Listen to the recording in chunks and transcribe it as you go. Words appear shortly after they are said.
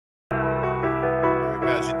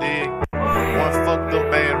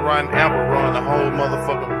songwriting, apple run, the whole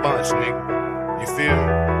motherfucking bunch, nigga. You feel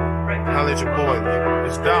me? Holla at your boy, nigga.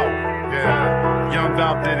 It's Dolph. Yeah, Young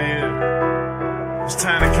Dolph that is. It's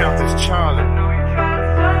time to count this Charlie.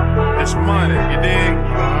 It's money, you dig?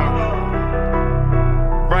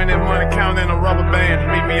 Bring that money, count in a rubber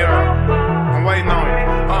band, meet me up. I'm waiting on you.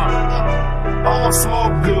 I'ma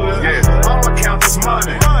smoke good, yeah. I'ma count this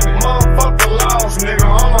money. Motherfuck the laws, nigga.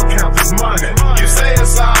 I'ma count this money. You say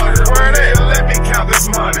it's all here, where they let me count this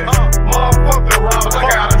money. Motherfuck the robbers, I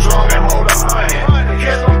got a drum and hold a honey.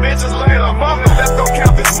 Catch them bitches later, mama, let's go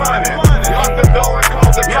count this money. Lock the door and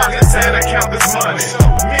close the pockets and count this money.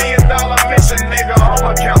 $1 million mission, nigga.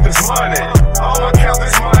 I'ma count this money. I'ma count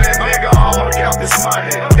this money, nigga. I'ma count this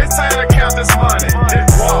money. It's time to count this money.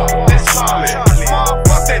 It's Wall, it's Charlie.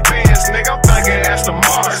 Motherfuck that bitch, nigga. I'm thinking Aston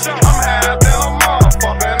Martin. I'm high than a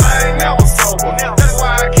motherfucker and I ain't never sober. That's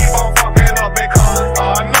why I keep on fucking up and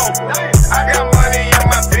calling noble. I got money in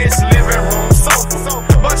my bitch living room sofa,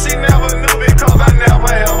 but she never knew because I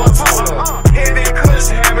never ever told her. Hit that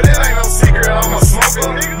kush habit, it ain't no secret I'm a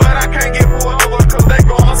smoker, but I can't get pulled over cause they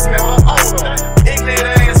gonna smell the odor.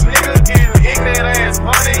 Ignorant ass nigga getting ignorant ass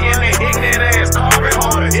money in that ignorant ass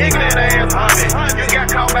carpet, ignorant ass honey. You got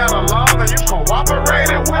caught by the law and you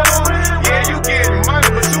cooperated with them. Yeah, you getting money,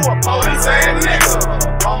 but you a police ass nigga.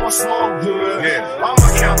 I'ma smoke good, yeah. I'ma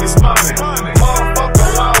count this money. Motherfuck the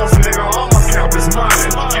laws, nigga. I'ma count this money.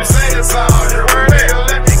 You say it's all here, where they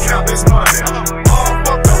let me count this money.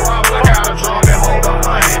 Motherfuck the robbers, I got a drum and hold a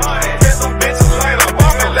honey. Get some bitches later,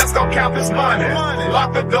 mama, let's go count this money.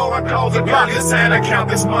 Lock the door and close the pockets and count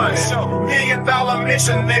this money. $1 million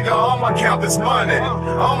mission, nigga. I'ma count this money.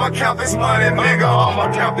 I'ma count this money, nigga.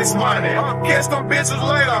 I'ma count this money. Catch them bitches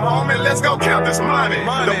later, homie. Let's go count this money.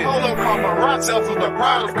 The polo come from Rochester, the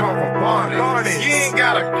products come from Barney. You ain't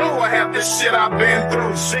got a clue of half this shit I've been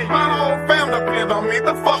through. My whole family depends on me.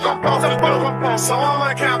 The fuck I'm supposed to do? So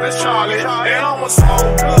I'ma count this Charlie and I'ma smoke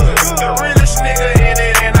good. The realest nigga in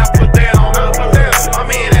it, and I put that on the list. I'm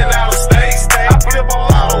in and out of state. I flip a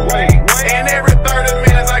lot of weight, and every 30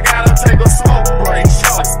 minutes I gotta take a smoke break.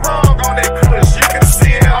 I'm sprung on that kush, you can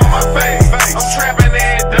see it on my face. I'm trapping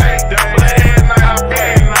every day, but every night I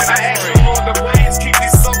play. I ask you Lord to please keep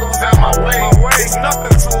these suckers out my way. There's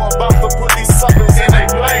nothing to about to put these suckers in their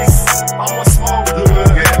place. I'ma smoke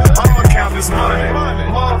good, I'ma count this money.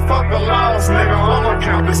 Motherfuck the laws, nigga. I'ma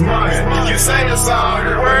count this money. You say it's all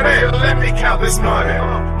here, where they let me count this money.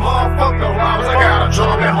 Motherfuck the robbers, I got a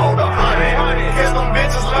drum and hold a honey. Catch them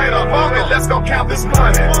bitches later, fuck it, let's go count this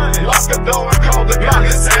money. Lock the door and close the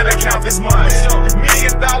pockets and count this money. $1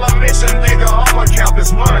 million mission, nigga. I'ma count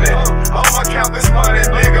this money. I'ma count this money,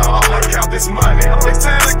 nigga. I'ma count this money. It's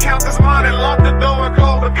time to count this money. Lock the door and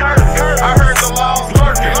close the curtain. I heard the laws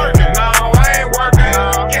lurking. No, I ain't working.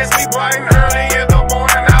 Catch me bright and early in the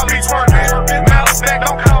morning, I'll be twerking. Matter of fact,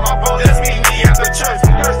 don't call my phone, just meet me at the church.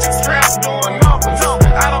 Straps doing numbers.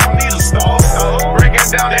 I don't need a stove. Breaking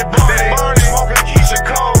down that Barney, smoking Keisha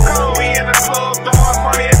Cole. We in the club throwing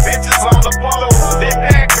money and bitches on the pole. That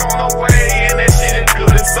pack on the way and that shit is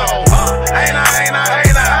good as soul. Ain't I, man,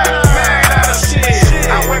 out of shit.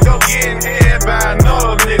 I wake up getting head by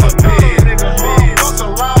another nigga big. Fuck the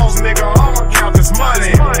laws, nigga. I'ma count this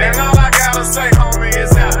money. And all I gotta say, homie,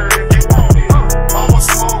 is out here if you want it. I'ma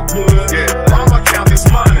smoke good, yeah. I'ma count this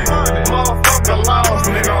money. Motherfuck the laws,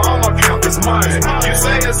 nigga. I'ma count this money. You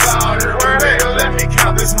say it's all here, where they let me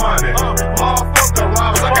count this money. Motherfuck the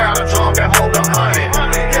robbers, I got a drum and hold a honey.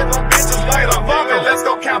 Get them bitches later, fuck it, let's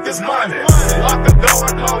go count this money. Lock the door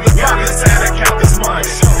and close the pockets and count this money.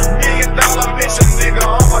 $1 million mission, nigga.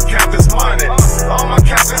 I'ma count this money. I'ma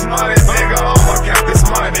count this money, nigga. I'ma count this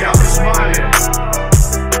money. Count this money.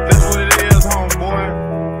 That's what it is,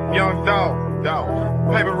 homeboy. Young Dolph.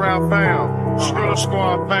 Paper route found. Skrilla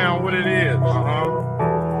Squad found what it is.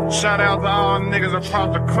 Shout out to all niggas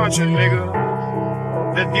across the country,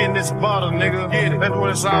 nigga. That's getting this butter, nigga. Get it. That's what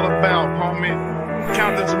it's all about, homie.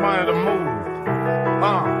 Count this money to move.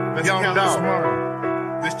 Let's Young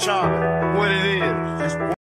Dolph. This Charlie. What it is.